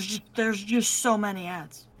 Because there's just so many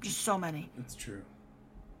ads. Just so many. It's true.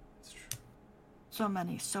 So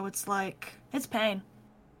many. So it's like, it's pain.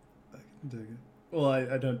 I can dig it. Well,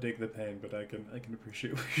 I don't dig the pain, but I can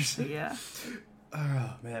appreciate what you're saying. Yeah.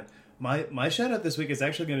 Oh, man. My shout out this week is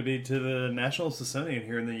actually going to be to the National Smithsonian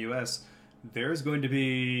here in the U.S. There's going to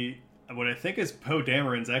be what I think is Poe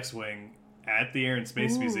Dameron's X-Wing at the Air and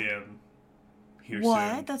Space Museum here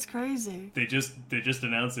What? soon. That's crazy. They just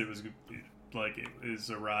announced it was like it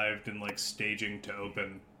is arrived and like staging to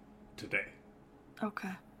open today.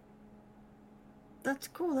 Okay. That's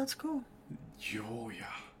cool. That's cool. Oh yeah.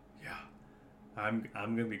 I'm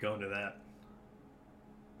gonna be going to that.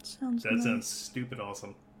 Sounds That nice. sounds stupid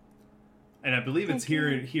awesome. And I believe it's here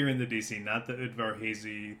in the DC, not the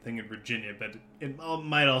Udvar-Hazy thing in Virginia, but it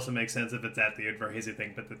might also make sense if it's at the Udvar-Hazy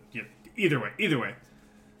thing, but either way.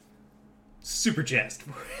 Super jazzed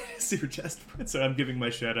for it. Super jazzed for it. So I'm giving my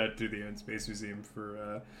shout out to the Air and Space Museum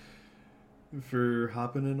for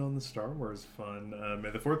hopping in on the Star Wars fun. May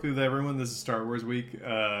the 4th be with everyone. This is Star Wars week.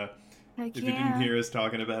 If you didn't hear us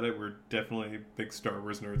talking about it, we're definitely big Star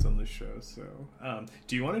Wars nerds on this show. So,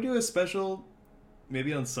 do you want to do a special,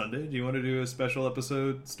 maybe on Sunday? Do you want to do a special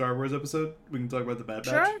episode, Star Wars episode? We can talk about the Bad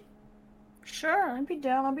Batch. Sure. I'd be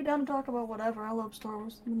down. I'd be down to talk about whatever. I love Star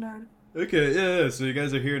Wars. I'm a nerd. Okay, yeah. So you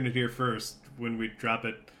guys are hearing it here first when we drop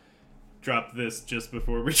this just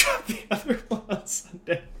before we drop the other one on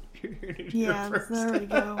Sunday. You're hearing it here first. There we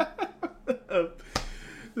go.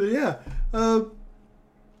 Yeah.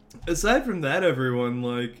 Aside from that, everyone,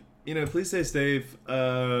 like, please stay safe.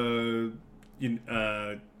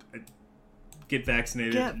 Get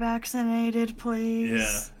vaccinated. Get vaccinated,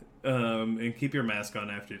 please. Yeah. And keep your mask on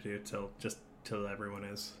after you till everyone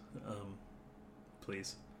is.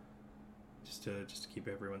 Please. Just to keep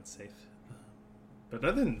everyone safe. But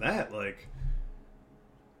other than that, like,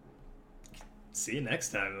 see you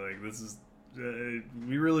next time. Like, this is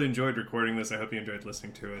we really enjoyed recording this. I hope you enjoyed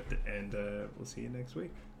listening to it, and we'll see you next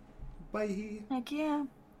week. Bye. Heck yeah.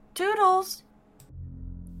 Toodles!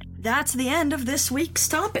 That's the end of this week's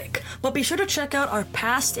topic, but be sure to check out our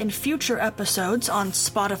past and future episodes on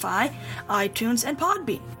Spotify, iTunes, and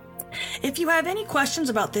Podbean. If you have any questions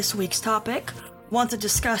about this week's topic, want to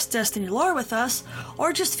discuss Destiny lore with us,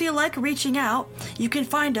 or just feel like reaching out, you can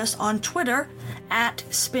find us on Twitter at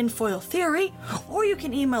Spinfoil Theory, or you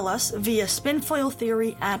can email us via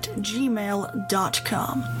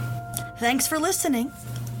spinfoiltheory@gmail.com. Thanks for listening.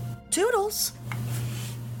 Toodles!